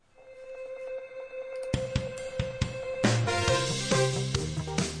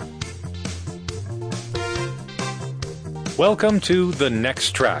Welcome to The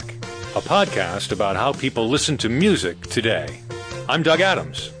Next Track, a podcast about how people listen to music today. I'm Doug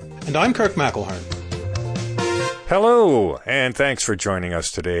Adams. And I'm Kirk McElhearn. Hello, and thanks for joining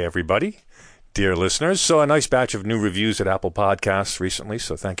us today, everybody. Dear listeners, saw a nice batch of new reviews at Apple Podcasts recently,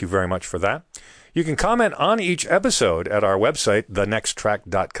 so thank you very much for that. You can comment on each episode at our website,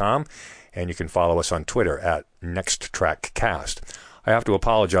 thenexttrack.com, and you can follow us on Twitter at NextTrackCast. I have to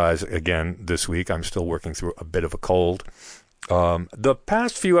apologize again this week. I'm still working through a bit of a cold. The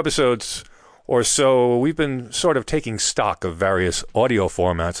past few episodes or so, we've been sort of taking stock of various audio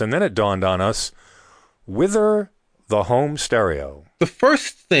formats, and then it dawned on us, whither the home stereo? The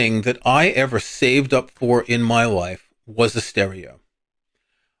first thing that I ever saved up for in my life was a stereo.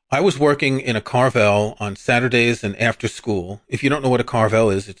 I was working in a Carvel on Saturdays and after school. If you don't know what a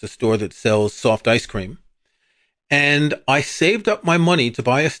Carvel is, it's a store that sells soft ice cream. And I saved up my money to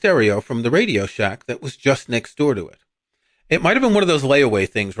buy a stereo from the Radio Shack that was just next door to it. It might have been one of those layaway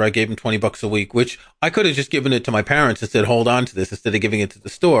things where I gave them $20 a week, which I could have just given it to my parents and said, hold on to this instead of giving it to the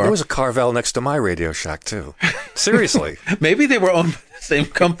store. There was a Carvel next to my Radio Shack, too. Seriously. Maybe they were owned by the same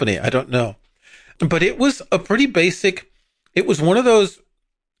company. I don't know. But it was a pretty basic, it was one of those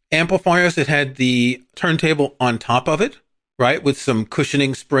amplifiers that had the turntable on top of it, right, with some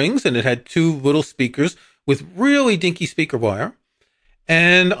cushioning springs, and it had two little speakers with really dinky speaker wire.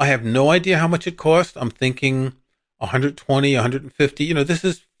 And I have no idea how much it cost. I'm thinking 120, 150. You know, this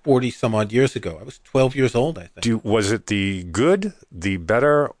is 40 some odd years ago. I was 12 years old, I think. Was it the good, the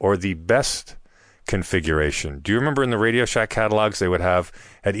better, or the best configuration? Do you remember in the Radio Shack catalogs, they would have,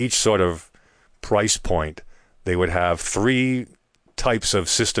 at each sort of price point, they would have three types of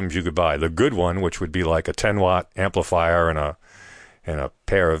systems you could buy. The good one, which would be like a 10-watt amplifier and a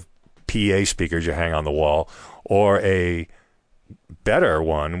pair of PA speakers you hang on the wall, or a better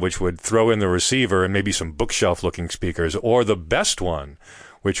one, which would throw in the receiver and maybe some bookshelf-looking speakers, or the best one,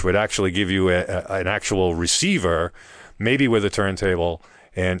 which would actually give you an actual receiver, maybe with a turntable,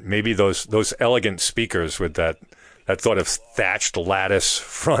 and maybe those elegant speakers with that sort of thatched lattice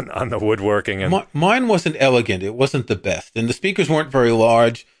front on the woodworking. And mine wasn't elegant. It wasn't the best. And the speakers weren't very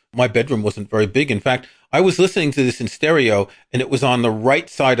large. My bedroom wasn't very big. In fact, I was listening to this in stereo, and it was on the right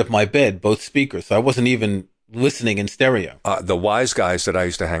side of my bed, both speakers. So I wasn't even listening in stereo. The wise guys that I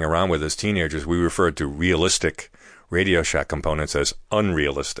used to hang around with as teenagers, we referred to realistic Radio Shack components as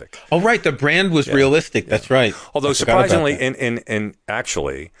unrealistic. Oh, right. The brand was realistic. That's right. Although surprisingly, in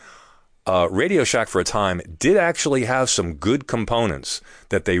actually, Radio Shack for a time did actually have some good components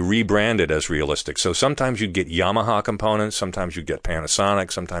that they rebranded as realistic. So sometimes you'd get Yamaha components, sometimes you'd get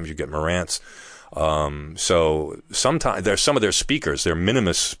Panasonic, sometimes you get Marantz. So sometimes there's some of their speakers, their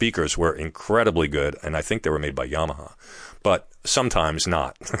Minimus speakers were incredibly good, and I think they were made by Yamaha, but sometimes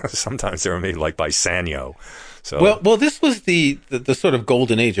not. Sometimes they were made like by Sanyo. So well, this was the sort of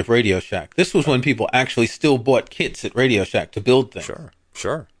golden age of Radio Shack. This was when people actually still bought kits at Radio Shack to build things.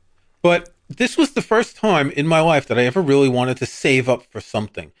 Sure. But this was the first time in my life that I ever really wanted to save up for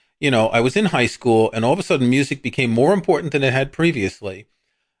something. You know, I was in high school, and all of a sudden music became more important than it had previously.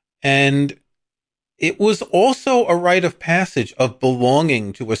 And it was also a rite of passage of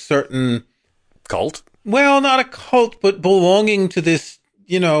belonging to a certain cult. Well, not a cult, but belonging to this,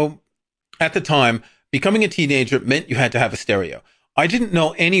 you know, at the time, becoming a teenager meant you had to have a stereo. I didn't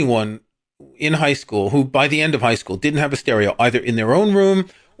know anyone in high school who, by the end of high school, didn't have a stereo either in their own room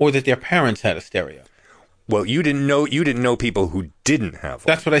or that their parents had a stereo. Well, you didn't know people who didn't have one.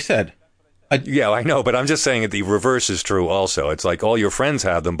 That's what I said. Yeah, I know, but I'm just saying that the reverse is true also. It's like all your friends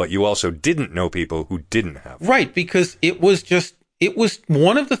have them, but you also didn't know people who didn't have them. Right, because it was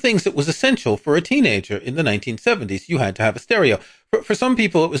one of the things that was essential for a teenager in the 1970s. You had to have a stereo. For some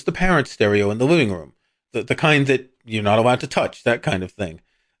people, it was the parents' stereo in the living room, the kind that you're not allowed to touch, that kind of thing.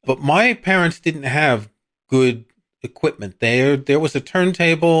 But my parents didn't have good equipment. There was a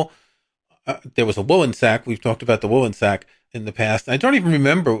turntable. There was a woolen sack. We've talked about the woolen sack in the past. I don't even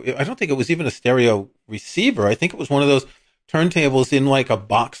remember. I don't think it was even a stereo receiver. I think it was one of those turntables in like a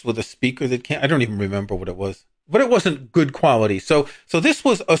box with a speaker that can't. I don't even remember what it was. But it wasn't good quality. So this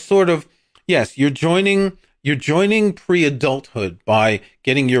was a sort of, yes, you're joining pre-adulthood by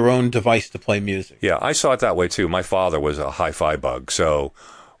getting your own device to play music. Yeah, I saw it that way too. My father was a hi-fi bug, so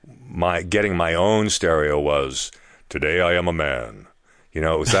getting my own stereo was, today I am a man. You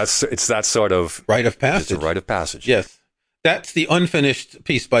know, it's that sort of rite of passage. It's a rite of passage. Yes. That's the unfinished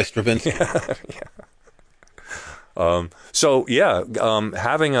piece by Stravinsky. Yeah.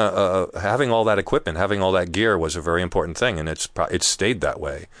 Having all that equipment, having all that gear was a very important thing, and it's stayed that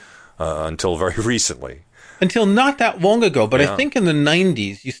way until very recently. Until not that long ago, but yeah. I think in the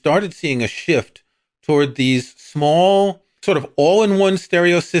 90s you started seeing a shift toward these small sort of all-in-one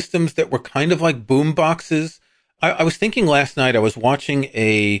stereo systems that were kind of like boom boxes. I was thinking last night, I was watching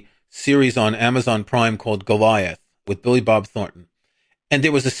a series on Amazon Prime called Goliath with Billy Bob Thornton. And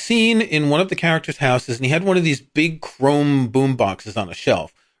there was a scene in one of the characters' houses, and he had one of these big chrome boom boxes on a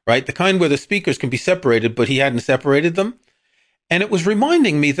shelf, right? The kind where the speakers can be separated, but he hadn't separated them. And it was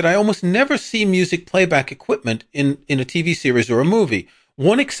reminding me that I almost never see music playback equipment in a TV series or a movie.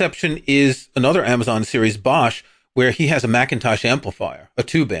 One exception is another Amazon series, Bosch, where he has a Macintosh amplifier, a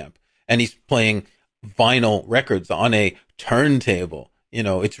tube amp, and he's playing vinyl records on a turntable. You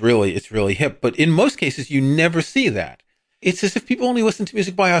know, it's really hip. But in most cases, you never see that. It's as if people only listen to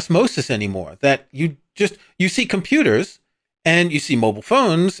music by osmosis anymore, that you see computers and you see mobile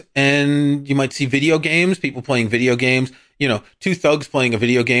phones and you might see video games, people playing video games, you know, two thugs playing a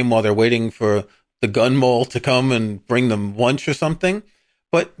video game while they're waiting for the gun mole to come and bring them lunch or something.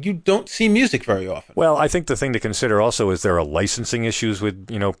 But you don't see music very often. Well, I think the thing to consider also is there are licensing issues with,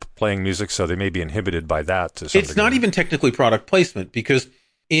 you know, playing music, so they may be inhibited by that to some It's degree. not even technically product placement, because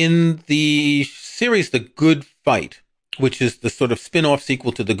in the series The Good Fight, which is the sort of spin-off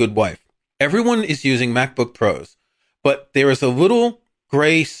sequel to The Good Wife, everyone is using MacBook Pros, but there is a little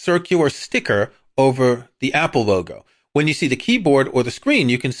gray circular sticker over the Apple logo. When you see the keyboard or the screen,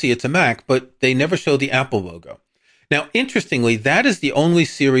 you can see it's a Mac, but they never show the Apple logo. Now, interestingly, that is the only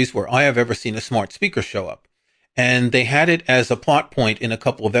series where I have ever seen a smart speaker show up. And they had it as a plot point in a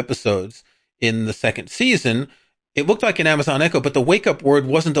couple of episodes in the second season. It looked like an Amazon Echo, but the wake-up word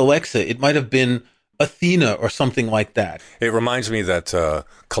wasn't Alexa. It might have been Athena or something like that. It reminds me that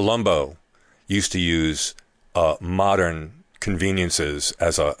Columbo used to use modern conveniences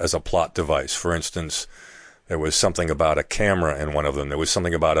as a plot device. For instance, there was something about a camera in one of them. There was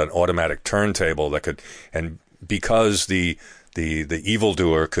something about an automatic turntable that could, and because the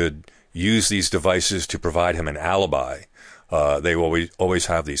evildoer could use these devices to provide him an alibi, they always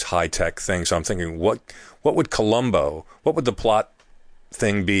have these high-tech things. So I'm thinking, what would the plot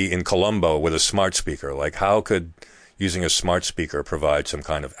thing be in Columbo with a smart speaker? Like, how could using a smart speaker provide some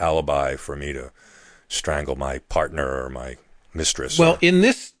kind of alibi for me to strangle my partner or my mistress? Well, in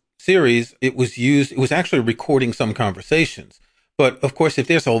this series, it was actually recording some conversations. But of course, if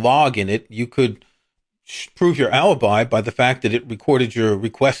there's a log in it, you could prove your alibi by the fact that it recorded your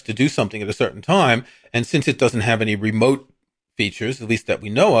request to do something at a certain time. And since it doesn't have any remote features, at least that we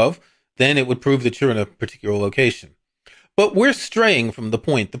know of, then it would prove that you're in a particular location. But we're straying from the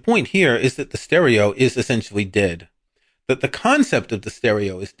point. The point here is that the stereo is essentially dead. That the concept of the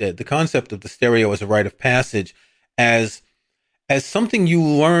stereo is dead. The concept of the stereo as a rite of passage, as something you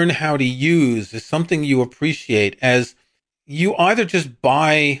learn how to use, as something you appreciate, as you either just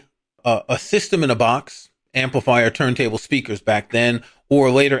buy a system in a box, amplifier, turntable, speakers back then,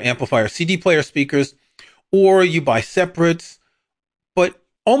 or later amplifier, CD player speakers, or you buy separates. But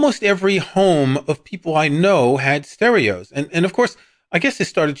almost every home of people I know had stereos. And of course, I guess this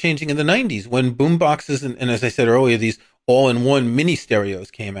started changing in the 90s when boom boxes and as I said earlier, these all-in-one mini stereos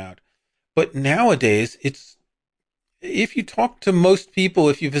came out. But nowadays, if you talk to most people,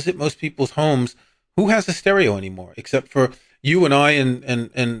 if you visit most people's homes, who has a stereo anymore? Except for you and I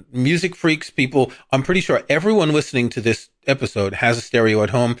and music freaks, people. I'm pretty sure everyone listening to this episode has a stereo at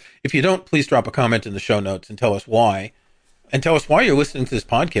home. If you don't, please drop a comment in the show notes and tell us why. And tell us why you're listening to this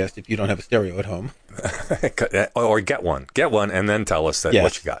podcast if you don't have a stereo at home. Or get one. Get one and then tell us that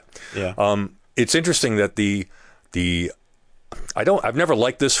what you got. Yeah. It's interesting that I've never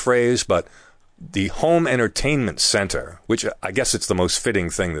liked this phrase, but the home entertainment center, which I guess it's the most fitting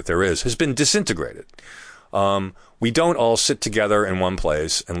thing that there is, has been disintegrated. We don't all sit together in one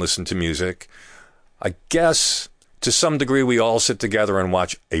place and listen to music. I guess to some degree we all sit together and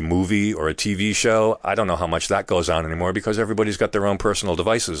watch a movie or a TV show. I don't know how much that goes on anymore because everybody's got their own personal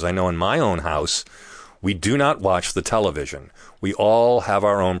devices. I know in my own house, we do not watch the television. We all have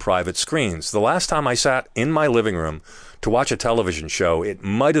our own private screens. The last time I sat in my living room to watch a television show, it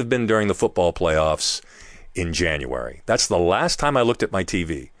might have been during the football playoffs in January. That's the last time I looked at my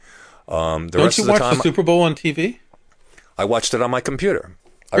TV. Don't you watch the Super Bowl on TV? I watched it on my computer.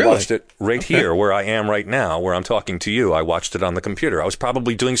 Really? I watched it right here where I am right now, where I'm talking to you. I watched it on the computer. I was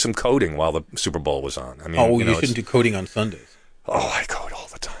probably doing some coding while the Super Bowl was on. I mean, you shouldn't do coding on Sundays. Oh, I code all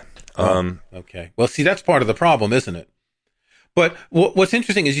the time. Okay. Well, see, that's part of the problem, isn't it? But what's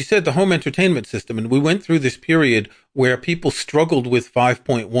interesting is you said the home entertainment system, and we went through this period where people struggled with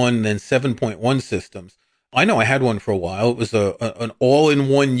 5.1 then 7.1 systems. I know I had one for a while. It was an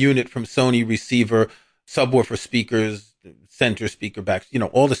all-in-one unit from Sony, receiver, subwoofer speakers, center speaker backs,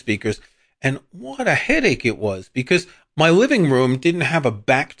 all the speakers. And what a headache it was, because my living room didn't have a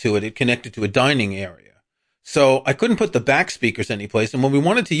back to it. It connected to a dining area. So I couldn't put the back speakers anyplace. And when we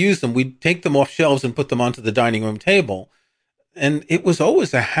wanted to use them, we'd take them off shelves and put them onto the dining room table. And it was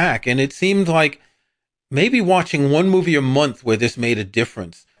always a hack. And it seemed like maybe watching one movie a month where this made a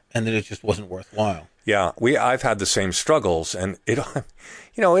difference, and then it just wasn't worthwhile. Yeah, I've had the same struggles, and it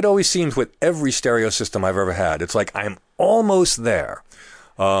it always seems with every stereo system I've ever had, it's like I'm almost there.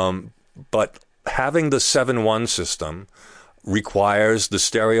 But having the 7-1 system requires the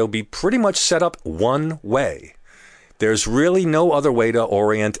stereo be pretty much set up one way. There's really no other way to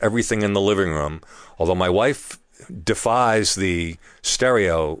orient everything in the living room, although my wife defies the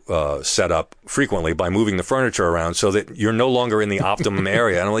stereo setup frequently by moving the furniture around so that you're no longer in the optimum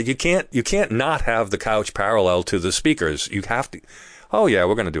area. And I'm like, you can't not have the couch parallel to the speakers. You have to. Oh yeah,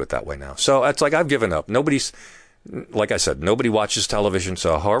 we're going to do it that way now. So it's like I've given up. Like I said, nobody watches television.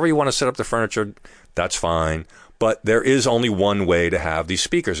 So however you want to set up the furniture, that's fine. But there is only one way to have these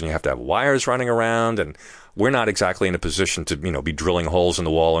speakers, and you have to have wires running around, and we're not exactly in a position to, be drilling holes in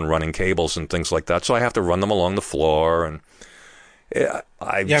the wall and running cables and things like that. So I have to run them along the floor, and you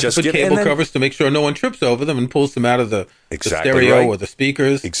have to put cable covers to make sure no one trips over them and pulls them out of the stereo right. or the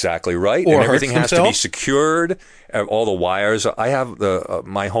speakers. Exactly right. Or and everything has to be themselves. secured. All the wires. I have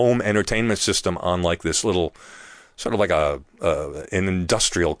my home entertainment system on like this little, sort of like an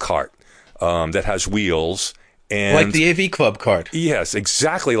industrial cart that has wheels. And like the AV Club cart. Yes,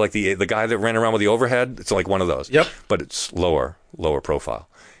 exactly like the guy that ran around with the overhead. It's like one of those. Yep. But it's lower profile.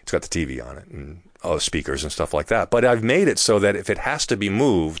 It's got the TV on it and speakers and stuff like that. But I've made it so that if it has to be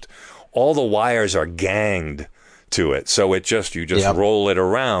moved, all the wires are ganged to it. So you just roll it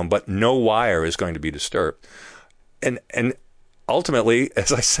around, but no wire is going to be disturbed. And ultimately,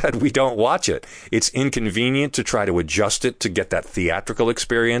 as I said, we don't watch it. It's inconvenient to try to adjust it to get that theatrical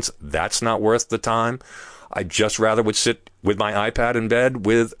experience. That's not worth the time. I just rather would sit with my iPad in bed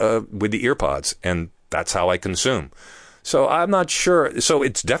with the ear pods, and that's how I consume. So I'm not sure. So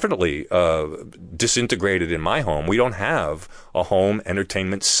it's definitely disintegrated in my home. We don't have a home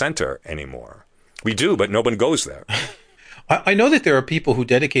entertainment center anymore. We do, but no one goes there. I know that there are people who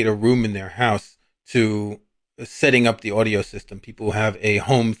dedicate a room in their house to setting up the audio system, people who have a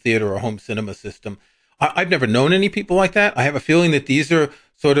home theater or home cinema system. I've never known any people like that. I have a feeling that these are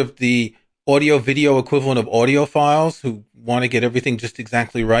sort of the audio video equivalent of audiophiles who want to get everything just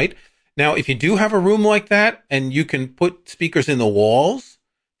exactly right. Now, if you do have a room like that and you can put speakers in the walls,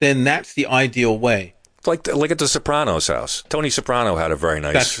 then that's the ideal way. Like at the Sopranos house. Tony Soprano had a very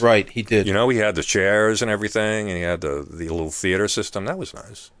nice... That's right, he did. He had the chairs and everything, and he had the little theater system. That was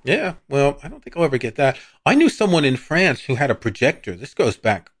nice. Yeah, well, I don't think I'll ever get that. I knew someone in France who had a projector. This goes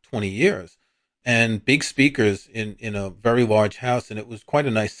back 20 years. And big speakers in a very large house, and it was quite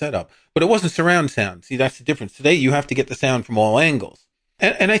a nice setup. But it wasn't surround sound. See, that's the difference. Today, you have to get the sound from all angles.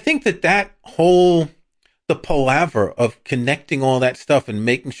 And I think that the palaver of connecting all that stuff and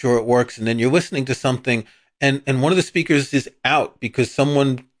making sure it works, and then you're listening to something, and one of the speakers is out because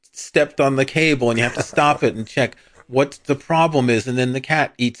someone stepped on the cable, and you have to stop it and check what the problem is, and then the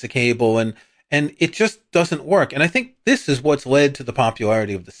cat eats the cable, and it just doesn't work. And I think this is what's led to the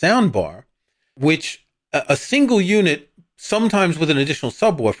popularity of the soundbar, which a single unit, sometimes with an additional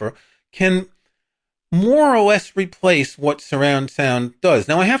subwoofer, can more or less replace what surround sound does.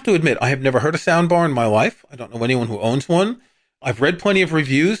 Now, I have to admit, I have never heard a soundbar in my life. I don't know anyone who owns one. I've read plenty of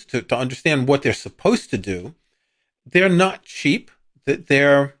reviews to understand what they're supposed to do. They're not cheap.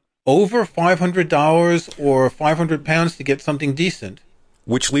 They're over $500 or £500 to get something decent.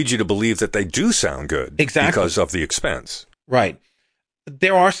 Which leads you to believe that they do sound good. Exactly. Because of the expense. Right.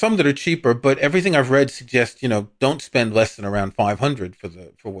 There are some that are cheaper, but everything I've read suggests, don't spend less than around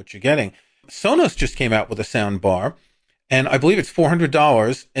 $500 for what you're getting. Sonos just came out with a sound bar, and I believe it's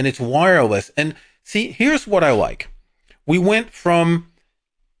 $400, and it's wireless. And see, here's what I like. We went from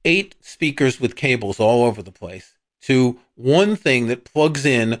 8 speakers with cables all over the place to one thing that plugs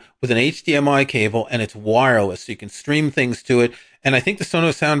in with an HDMI cable, and it's wireless, so you can stream things to it. And I think the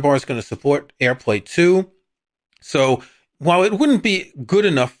Sonos soundbar is going to support AirPlay 2. So while it wouldn't be good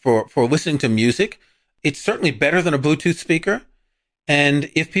enough for listening to music, it's certainly better than a Bluetooth speaker.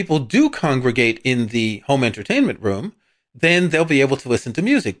 And if people do congregate in the home entertainment room, then they'll be able to listen to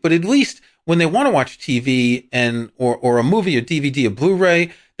music. But at least when they want to watch TV or a movie or DVD or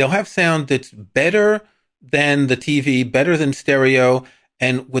Blu-ray, they'll have sound that's better than the TV, better than stereo,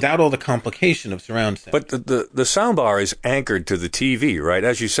 and without all the complication of surround sound. But the soundbar is anchored to the TV, right?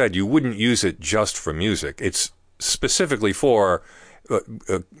 As you said, you wouldn't use it just for music. It's specifically for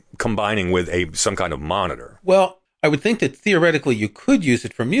combining with some kind of monitor. Well, I would think that theoretically you could use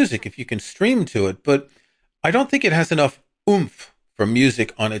it for music if you can stream to it, but I don't think it has enough oomph for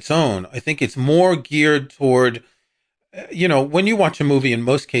music on its own. I think it's more geared toward, when you watch a movie, in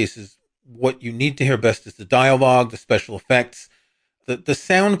most cases, what you need to hear best is the dialogue, the special effects. The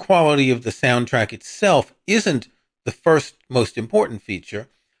sound quality of the soundtrack itself isn't the first most important feature.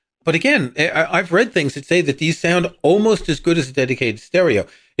 But again, I've read things that say that these sound almost as good as a dedicated stereo.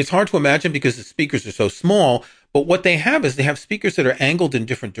 It's hard to imagine because the speakers are so small, but what they have is they have speakers that are angled in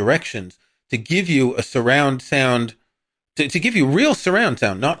different directions to give you a surround sound, to give you real surround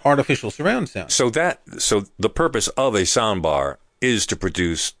sound, not artificial surround sound. So the purpose of a soundbar is to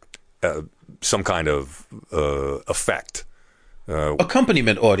produce some kind of effect.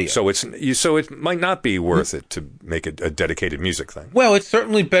 Accompaniment audio. So it might not be worth it to make a dedicated music thing. Well, it's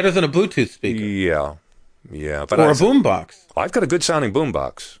certainly better than a Bluetooth speaker. Yeah. But or a boombox. I've got a good sounding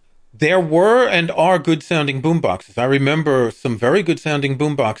boombox. There were and are good sounding boomboxes. I remember some very good sounding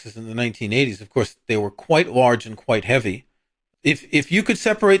boomboxes in the 1980s. Of course, they were quite large and quite heavy. If you could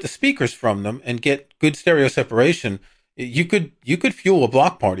separate the speakers from them and get good stereo separation, you could fuel a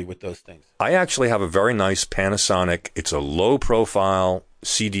block party with those things. I actually have a very nice Panasonic. It's a low profile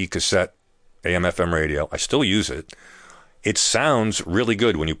CD cassette AM/FM radio. I still use it. It sounds really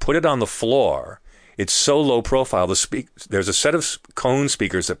good when you put it on the floor. It's so low profile. There's a set of cone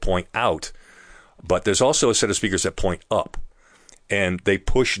speakers that point out, but there's also a set of speakers that point up, and they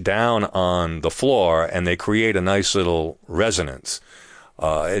push down on the floor and they create a nice little resonance.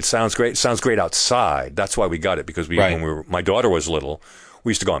 It sounds great. It sounds great outside. That's why we got it, because when my daughter was little,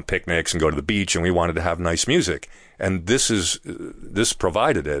 we used to go on picnics and go to the beach, and we wanted to have nice music. And this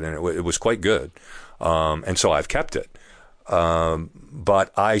provided it, and it was quite good. And so I've kept it.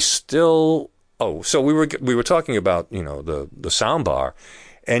 But I still. Oh, so we were talking about the sound bar,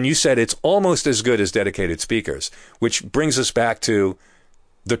 and you said it's almost as good as dedicated speakers, which brings us back to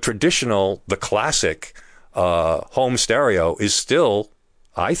the classic home stereo is still,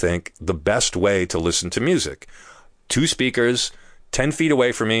 I think, the best way to listen to music. 2 speakers, 10 feet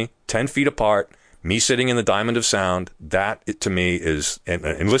away from me, 10 feet apart, me sitting in the diamond of sound. That, to me, is,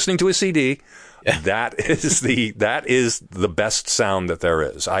 and listening to a CD, that is the best sound that there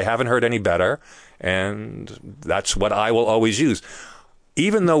is. I haven't heard any better, and that's what I will always use.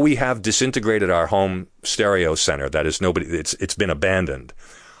 Even though we have disintegrated our home stereo center, that is it's been abandoned.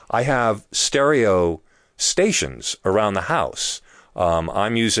 I have stereo stations around the house.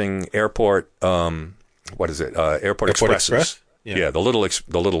 I'm using Airport Expresses. Yeah, the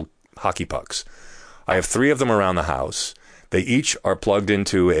little hockey pucks. I have 3 of them around the house. They each are plugged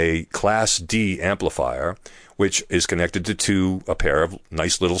into a Class D amplifier, which is connected to a pair of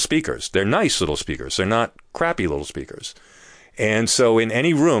nice little speakers. They're nice little speakers. They're not crappy little speakers. And so in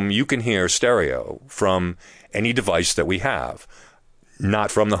any room, you can hear stereo from any device that we have. Not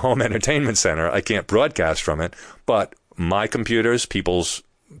from the home entertainment center. I can't broadcast from it, but my computers, people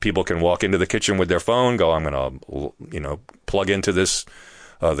can walk into the kitchen with their phone, go, I'm going to, plug into this,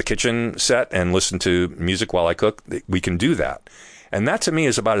 the kitchen set and listen to music while I cook. We can do that. And that to me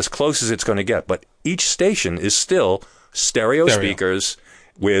is about as close as it's going to get. But each station is still stereo. Speakers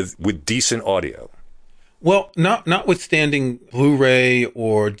with decent audio. Well, notwithstanding Blu-ray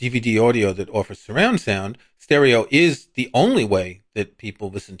or DVD audio that offers surround sound, stereo is the only way that people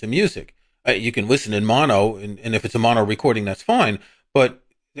listen to music. You can listen in mono, and if it's a mono recording, that's fine. But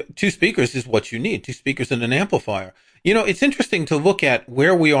 2 speakers is what you need, 2 speakers and an amplifier. It's interesting to look at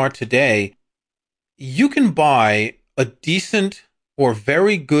where we are today. You can buy a decent or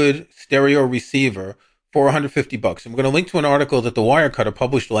very good stereo receiver for $150. I'm going to link to an article that the Wirecutter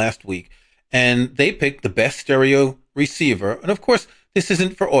published last week, and they picked the best stereo receiver. And of course, this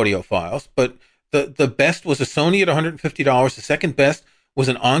isn't for audiophiles, but the best was a Sony at $150. The second best was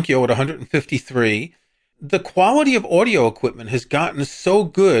an Onkyo at $153. The quality of audio equipment has gotten so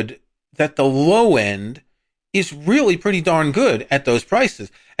good that the low end is really pretty darn good at those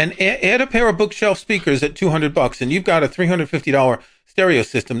prices. And add a pair of bookshelf speakers at $200, and you've got a $350 stereo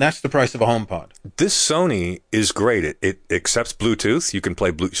system. That's the price of a HomePod. This Sony is great. It accepts Bluetooth. You can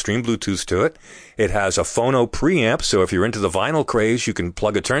stream Bluetooth to it. It has a phono preamp, so if you're into the vinyl craze, you can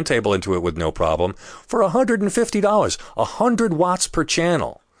plug a turntable into it with no problem for $150, 100 watts per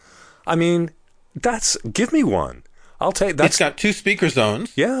channel. I mean, give me one. I'll take that. It's got 2 speaker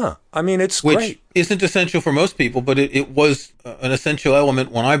zones. Yeah. I mean, it's great. Which isn't essential for most people, but it was an essential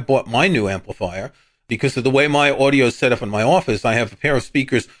element when I bought my new amplifier. Because of the way my audio is set up in my office, I have a pair of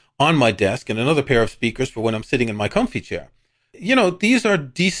speakers on my desk and another pair of speakers for when I'm sitting in my comfy chair. These are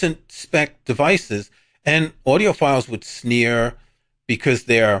decent spec devices, and audiophiles would sneer because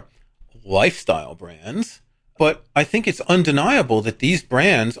they're lifestyle brands. But I think it's undeniable that these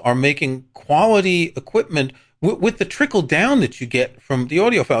brands are making quality equipment with the trickle down that you get from the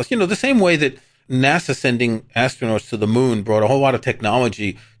audiophiles, the same way that NASA sending astronauts to the moon brought a whole lot of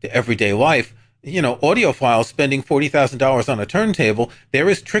technology to everyday life, audiophiles spending $40,000 on a turntable, there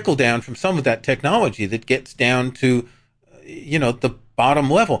is trickle down from some of that technology that gets down to, the bottom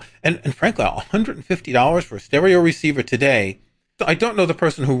level. And frankly, $150 for a stereo receiver today. I don't know the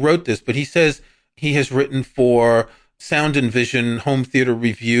person who wrote this, but he says he has written for Sound and Vision, Home Theater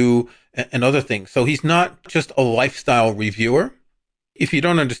Review, and other things. So he's not just a lifestyle reviewer. If you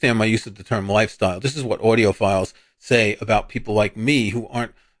don't understand my use of the term lifestyle, this is what audiophiles say about people like me who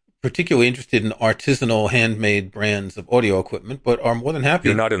aren't particularly interested in artisanal handmade brands of audio equipment, but are more than happy.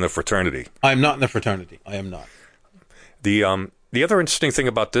 You're not in the fraternity. I'm not in the fraternity. I am not. The other interesting thing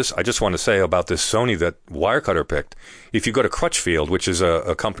about this, I just want to say about this Sony that Wirecutter picked, if you go to Crutchfield, which is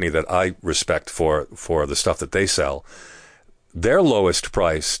a company that I respect for the stuff that they sell, their lowest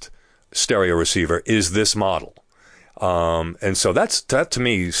priced stereo receiver is this model. And so that to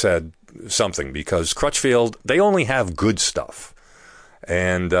me said something, because Crutchfield, they only have good stuff.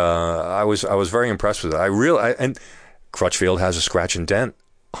 And I was very impressed with it. And Crutchfield has a scratch and dent,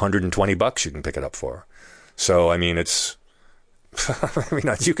 $120 you can pick it up for. So, I mean,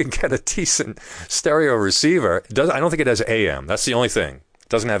 you can get a decent stereo receiver. I don't think it has AM. That's the only thing. It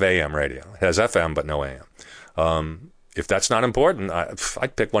doesn't have AM radio. It has FM, but no AM. If that's not important,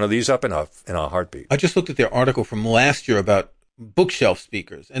 I'd pick one of these up in a heartbeat. I just looked at their article from last year about bookshelf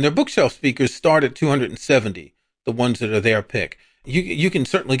speakers, and their bookshelf speakers start at $270, the ones that are their pick. You can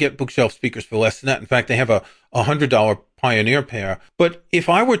certainly get bookshelf speakers for less than that. In fact, they have a $100 Pioneer pair. But if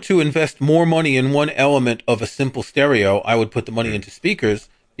I were to invest more money in one element of a simple stereo, I would put the money into speakers,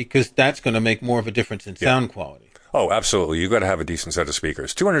 because that's going to make more of a difference in sound quality. Oh, absolutely. You've got to have a decent set of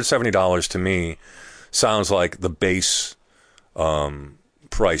speakers. $270 to me sounds like the base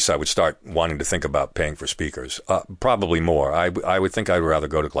price I would start wanting to think about paying for speakers. Probably more. I would think I'd rather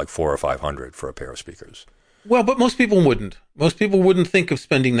go to like $400 or $500 for a pair of speakers. Well, but most people wouldn't. Most people wouldn't think of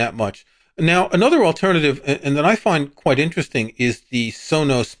spending that much. Now, another alternative, and that I find quite interesting, is the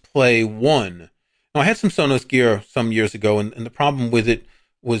Sonos Play 1. Now, I had some Sonos gear some years ago, and the problem with it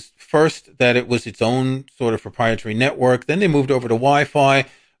was first that it was its own sort of proprietary network. Then they moved over to Wi-Fi,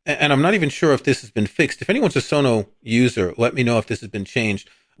 and I'm not even sure if this has been fixed. If anyone's a Sonos user, let me know if this has been changed.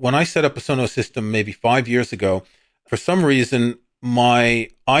 When I set up a Sonos system maybe 5 years ago, for some reason, I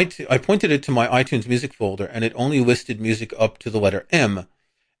pointed it to my iTunes music folder, and it only listed music up to the letter M.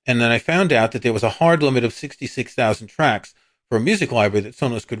 And then I found out that there was a hard limit of 66,000 tracks for a music library that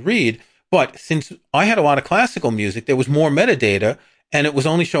Sonos could read. But since I had a lot of classical music, there was more metadata, and it was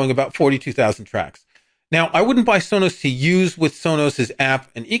only showing about 42,000 tracks. Now, I wouldn't buy Sonos to use with Sonos's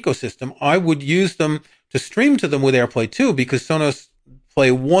app and ecosystem. I would use them to stream to them with AirPlay 2, because Sonos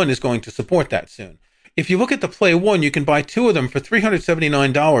Play 1 is going to support that soon. If you look at the Play 1, you can buy two of them for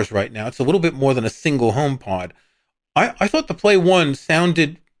 $379 right now. It's a little bit more than a single HomePod. I thought the Play 1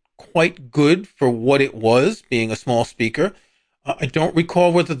 sounded quite good for what it was, being a small speaker. I don't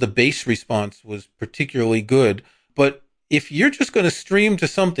recall whether the bass response was particularly good, but if you're just going to stream to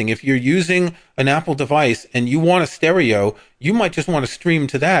something, if you're using an Apple device and you want a stereo, you might just want to stream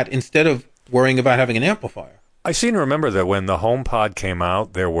to that instead of worrying about having an amplifier. I seem to remember that when the HomePod came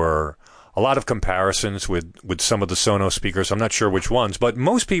out, there were a lot of comparisons with some of the Sonos speakers. I'm not sure which ones, but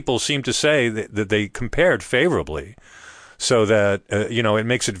most people seem to say that they compared favorably, so that, it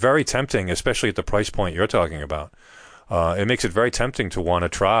makes it very tempting, especially at the price point you're talking about. It makes it very tempting to want to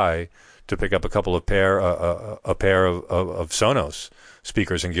try to pick up a pair of Sonos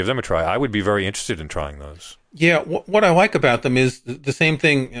speakers and give them a try. I would be very interested in trying those. Yeah, what I like about them is the same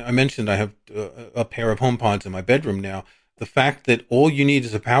thing I mentioned. I have a pair of HomePods in my bedroom now. The fact that all you need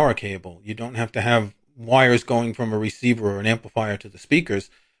is a power cable. You don't have to have wires going from a receiver or an amplifier to the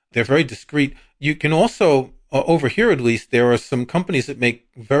speakers. They're very discreet. You can also, over here at least, there are some companies that make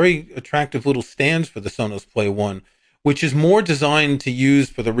very attractive little stands for the Sonos Play 1, which is more designed to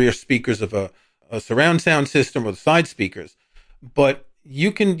use for the rear speakers of a surround sound system or the side speakers. But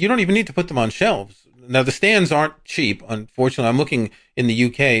you don't even need to put them on shelves. Now, the stands aren't cheap. Unfortunately, I'm looking in the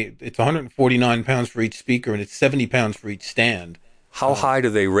UK. It's £149 for each speaker, and it's £70 for each stand. How high do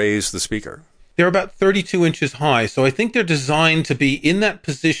they raise the speaker? They're about 32 inches high. So I think they're designed to be in that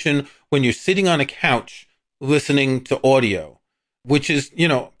position when you're sitting on a couch listening to audio, which is,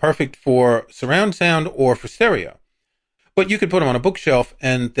 perfect for surround sound or for stereo. But you could put them on a bookshelf,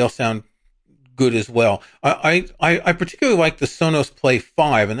 and they'll sound good as well. I particularly like the Sonos Play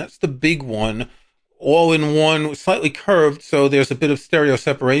 5, and that's the big one, all in one, slightly curved, so there's a bit of stereo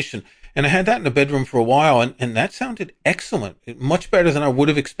separation. And I had that in the bedroom for a while, and that sounded excellent, much better than I would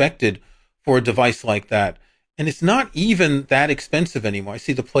have expected for a device like that. And it's not even that expensive anymore. I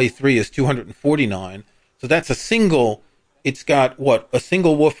see the Play 3 is $249. So that's a single. It's got a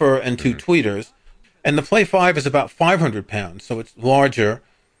single woofer and two tweeters. And the Play 5 is about £500, so it's larger.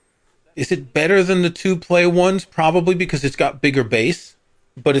 Is it better than the two Play 1s? Probably, because it's got bigger bass,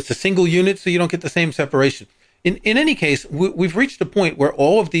 but it's a single unit, so you don't get the same separation. In any case, we've reached a point where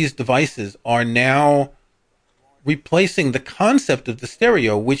all of these devices are now replacing the concept of the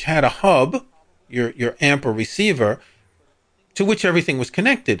stereo, which had a hub, your amp or receiver, to which everything was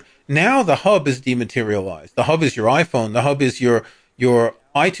connected. Now the hub is dematerialized. The hub is your iPhone. The hub is your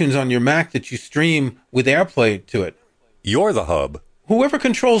iTunes on your Mac that you stream with AirPlay to it. You're the hub. Whoever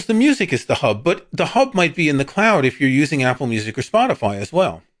controls the music is the hub, but the hub might be in the cloud if you're using Apple Music or Spotify as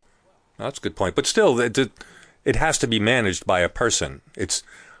well. That's a good point. But still, it has to be managed by a person. It's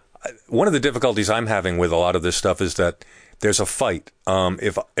one of the difficulties I'm having with a lot of this stuff is that there's a fight.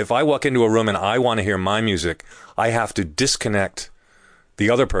 If I walk into a room and I want to hear my music, I have to disconnect the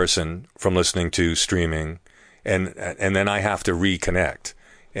other person from listening to streaming, and then I have to reconnect.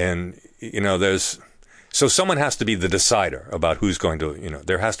 And so someone has to be the decider about who's going to.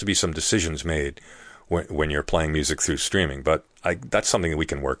 There has to be some decisions made when you're playing music through streaming. But that's something that we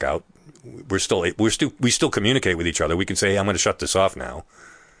can work out. We still communicate with each other. We can say, hey, I'm going to shut this off now.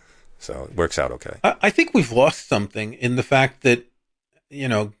 So it works out okay. I think we've lost something in the fact that,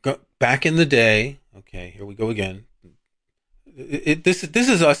 back in the day, okay, here we go again. This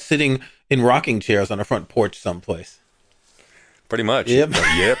is us sitting in rocking chairs on a front porch someplace. Pretty much. Yep.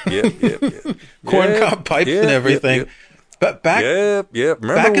 Yep. Corncob pipes and everything. Yep. But back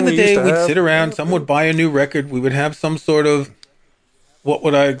back in the day, we'd sit around, someone would buy a new record, we would have some sort of,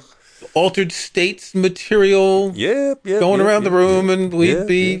 altered states material going around the room, and we'd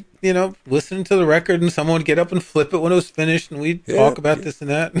be, listening to the record, and someone would get up and flip it when it was finished, and we'd talk about this and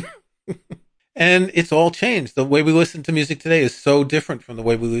that. And it's all changed. The way we listen to music today is so different from the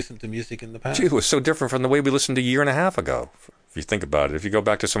way we listened to music in the past. Gee, it was so different from the way we listened a year and a half ago, if you think about it. If you go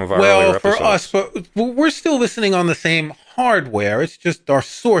back to some of our earlier episodes. For us, but we're still listening on the same hardware. It's just our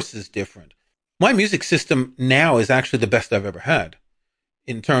source is different. My music system now is actually the best I've ever had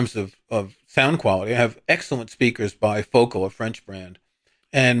in terms of sound quality. I have excellent speakers by Focal, a French brand,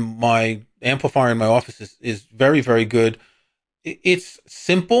 and my amplifier in my office is very, very good. It's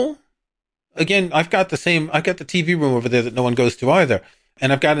simple. Again, I've got the TV room over there that no one goes to either.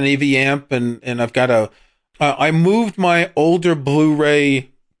 And I've got an AV amp, and I've got I moved my older Blu-ray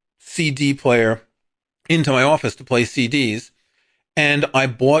CD player into my office to play CDs. And I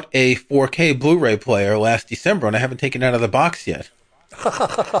bought a 4K Blu-ray player last December, and I haven't taken it out of the box yet.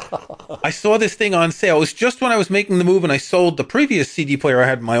 I saw this thing on sale. It was just when I was making the move and I sold the previous CD player I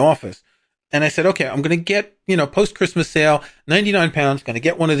had in my office. And I said, okay, I'm going to get, post-Christmas sale, £99, going to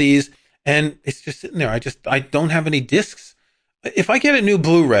get one of these. And it's just sitting there. I don't have any discs. If I get a new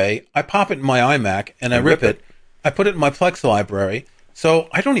Blu-ray, I pop it in my iMac and I rip it. I put it in my Plex library. So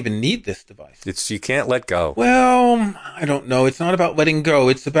I don't even need this device. You can't let go. Well, I don't know. It's not about letting go.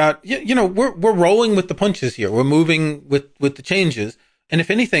 It's about, we're rolling with the punches here. We're moving with the changes. And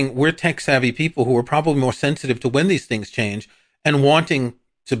if anything, we're tech savvy people who are probably more sensitive to when these things change and wanting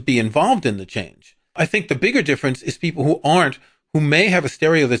to be involved in the change. I think the bigger difference is people who may have a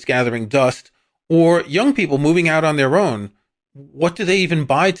stereo that's gathering dust, or young people moving out on their own. What do they even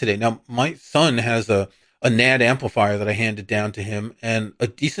buy today? Now, my son has a NAD amplifier that I handed down to him and a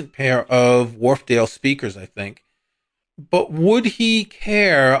decent pair of Wharfdale speakers, I think. But would he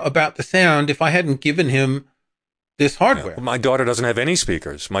care about the sound if I hadn't given him this hardware? Yeah, my daughter doesn't have any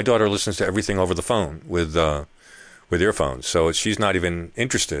speakers. My daughter listens to everything over the phone with earphones. So she's not even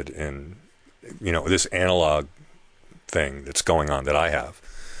interested in, this analog thing that's going on that I have.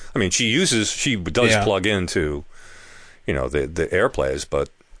 I mean, she does plug into, the AirPlays, but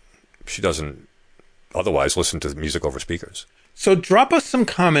she doesn't otherwise listen to music over speakers. So drop us some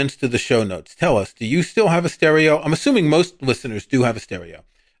comments to the show notes. Tell us, do you still have a stereo? I'm assuming most listeners do have a stereo.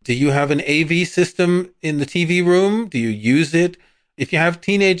 Do you have an AV system in the TV room? Do you use it? If you have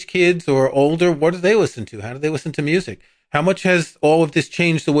teenage kids or older, what do they listen to? How do they listen to music? How much has all of this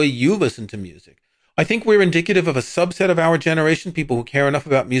changed the way you listen to music? I think we're indicative of a subset of our generation, people who care enough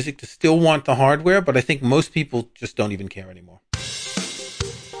about music to still want the hardware, but I think most people just don't even care anymore.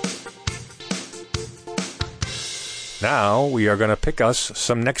 Now we are going to pick us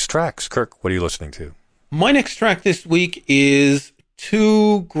some next tracks. Kirk, what are you listening to? My next track this week is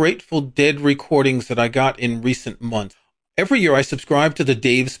 2 Grateful Dead recordings that I got in recent months. Every year I subscribe to the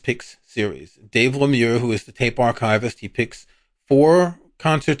Dave's Picks series. Dave Lemieux, who is the tape archivist, he picks 4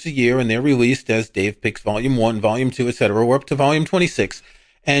 concerts a year, and they're released as Dave Picks Volume 1, Volume 2, etc. We're up to Volume 26.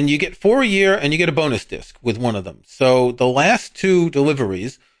 And you get 4 a year, and you get a bonus disc with one of them. So the last 2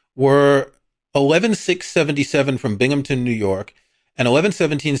 deliveries were 11/6/77 from Binghamton, New York, and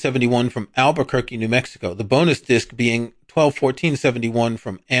 11/17/71 from Albuquerque, New Mexico. The bonus disc being 12/14/71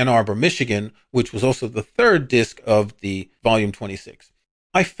 from Ann Arbor, Michigan, which was also the 3rd disc of the Volume 26.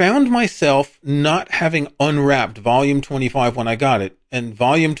 I found myself not having unwrapped Volume 25 when I got it, and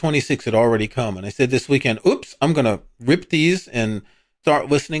Volume 26 had already come. And I said this weekend, oops, I'm going to rip these and start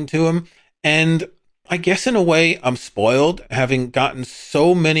listening to them. And I guess in a way I'm spoiled, having gotten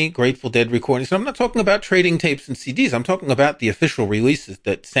so many Grateful Dead recordings. And I'm not talking about trading tapes and CDs. I'm talking about the official releases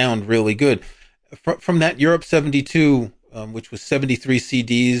that sound really good. From that Europe 72, which was 73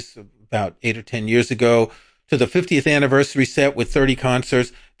 CDs about 8 or 10 years ago, to the 50th anniversary set with 30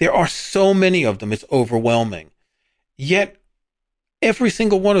 concerts. There are so many of them, it's overwhelming. Yet, every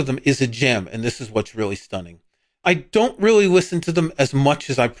single one of them is a gem, and this is what's really stunning. I don't really listen to them as much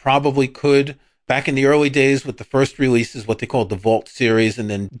as I probably could. Back in the early days with the first releases, what they called the Vault series, and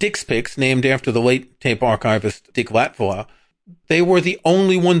then Dick's Picks, named after the late tape archivist Dick Latvala, they were the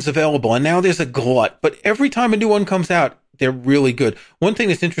only ones available, and now there's a glut. But every time a new one comes out, they're really good. One thing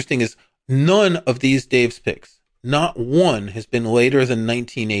that's interesting is none of these Dave's Picks, not one, has been later than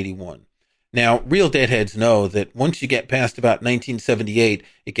 1981. Now, real Deadheads know that once you get past about 1978,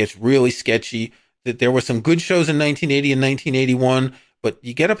 it gets really sketchy. That there were some good shows in 1980 and 1981, but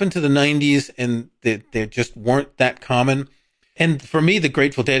you get up into the 90s and they just weren't that common. And for me, the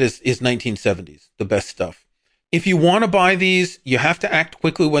Grateful Dead is 1970s, the best stuff. If you want to buy these, you have to act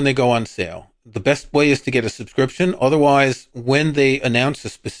quickly when they go on sale. The best way is to get a subscription. Otherwise, when they announce a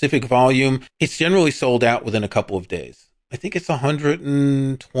specific volume, it's generally sold out within a couple of days. I think it's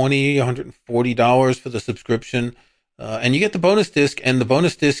 $120, $140 for the subscription. And you get the bonus disc, and the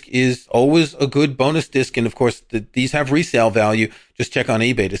bonus disc is always a good bonus disc. And of course, these have resale value. Just check on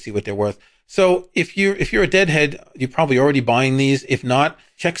eBay to see what they're worth. So if you're a Deadhead, you're probably already buying these. If not,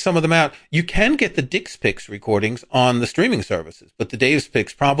 check some of them out. You can get the Dick's Picks recordings on the streaming services, but the Dave's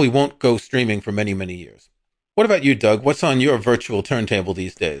Picks probably won't go streaming for many, many years. What about you, Doug? What's on your virtual turntable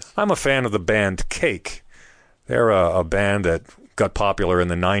these days? I'm a fan of the band Cake. They're a band that got popular in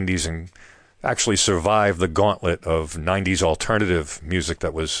the 90s and actually survived the gauntlet of 90s alternative music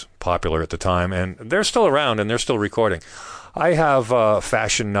that was popular at the time. And they're still around, and they're still recording. I have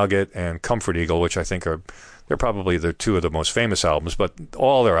Fashion Nugget and Comfort Eagle, which I think they're probably the 2 of the most famous albums, but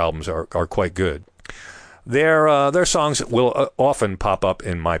all their albums are quite good. Their songs will often pop up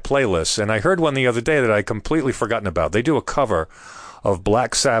in my playlists, and I heard one the other day that I'd completely forgotten about. They do a cover of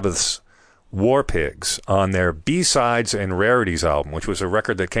Black Sabbath's War Pigs on their B-Sides and Rarities album, which was a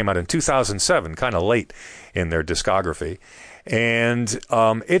record that came out in 2007, kind of late in their discography. And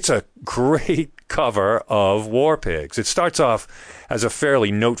it's a great cover of War Pigs. It starts off as a fairly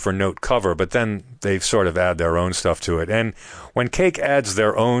note-for-note cover, but then they sort of add their own stuff to it. And when Cake adds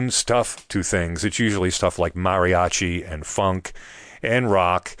their own stuff to things, it's usually stuff like mariachi and funk and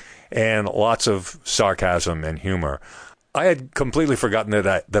rock and lots of sarcasm and humor. I had completely forgotten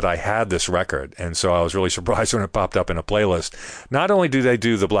that I had this record, and so I was really surprised when it popped up in a playlist. Not only do they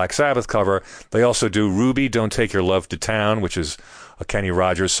do the Black Sabbath cover, they also do Ruby, Don't Take Your Love to Town, which is a Kenny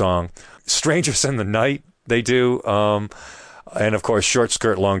Rogers song. Strangers in the Night, they do. And, of course, Short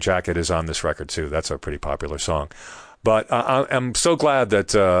Skirt, Long Jacket is on this record, too. That's a pretty popular song. But I'm so glad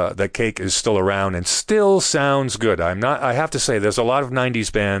that Cake is still around and still sounds good. I have to say, there's a lot of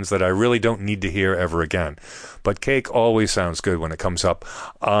 90s bands that I really don't need to hear ever again. But Cake always sounds good when it comes up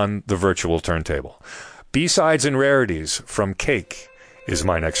on the virtual turntable. B-Sides and Rarities from Cake is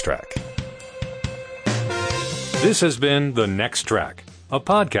my next track. This has been The Next Track, a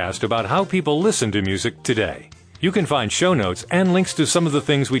podcast about how people listen to music today. You can find show notes and links to some of the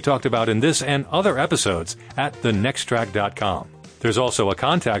things we talked about in this and other episodes at thenexttrack.com. There's also a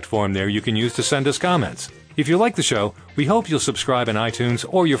contact form there you can use to send us comments. If you like the show, we hope you'll subscribe in iTunes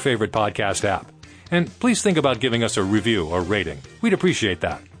or your favorite podcast app. And please think about giving us a review or rating. We'd appreciate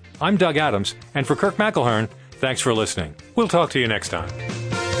that. I'm Doug Adams, and for Kirk McElhearn, thanks for listening. We'll talk to you next time.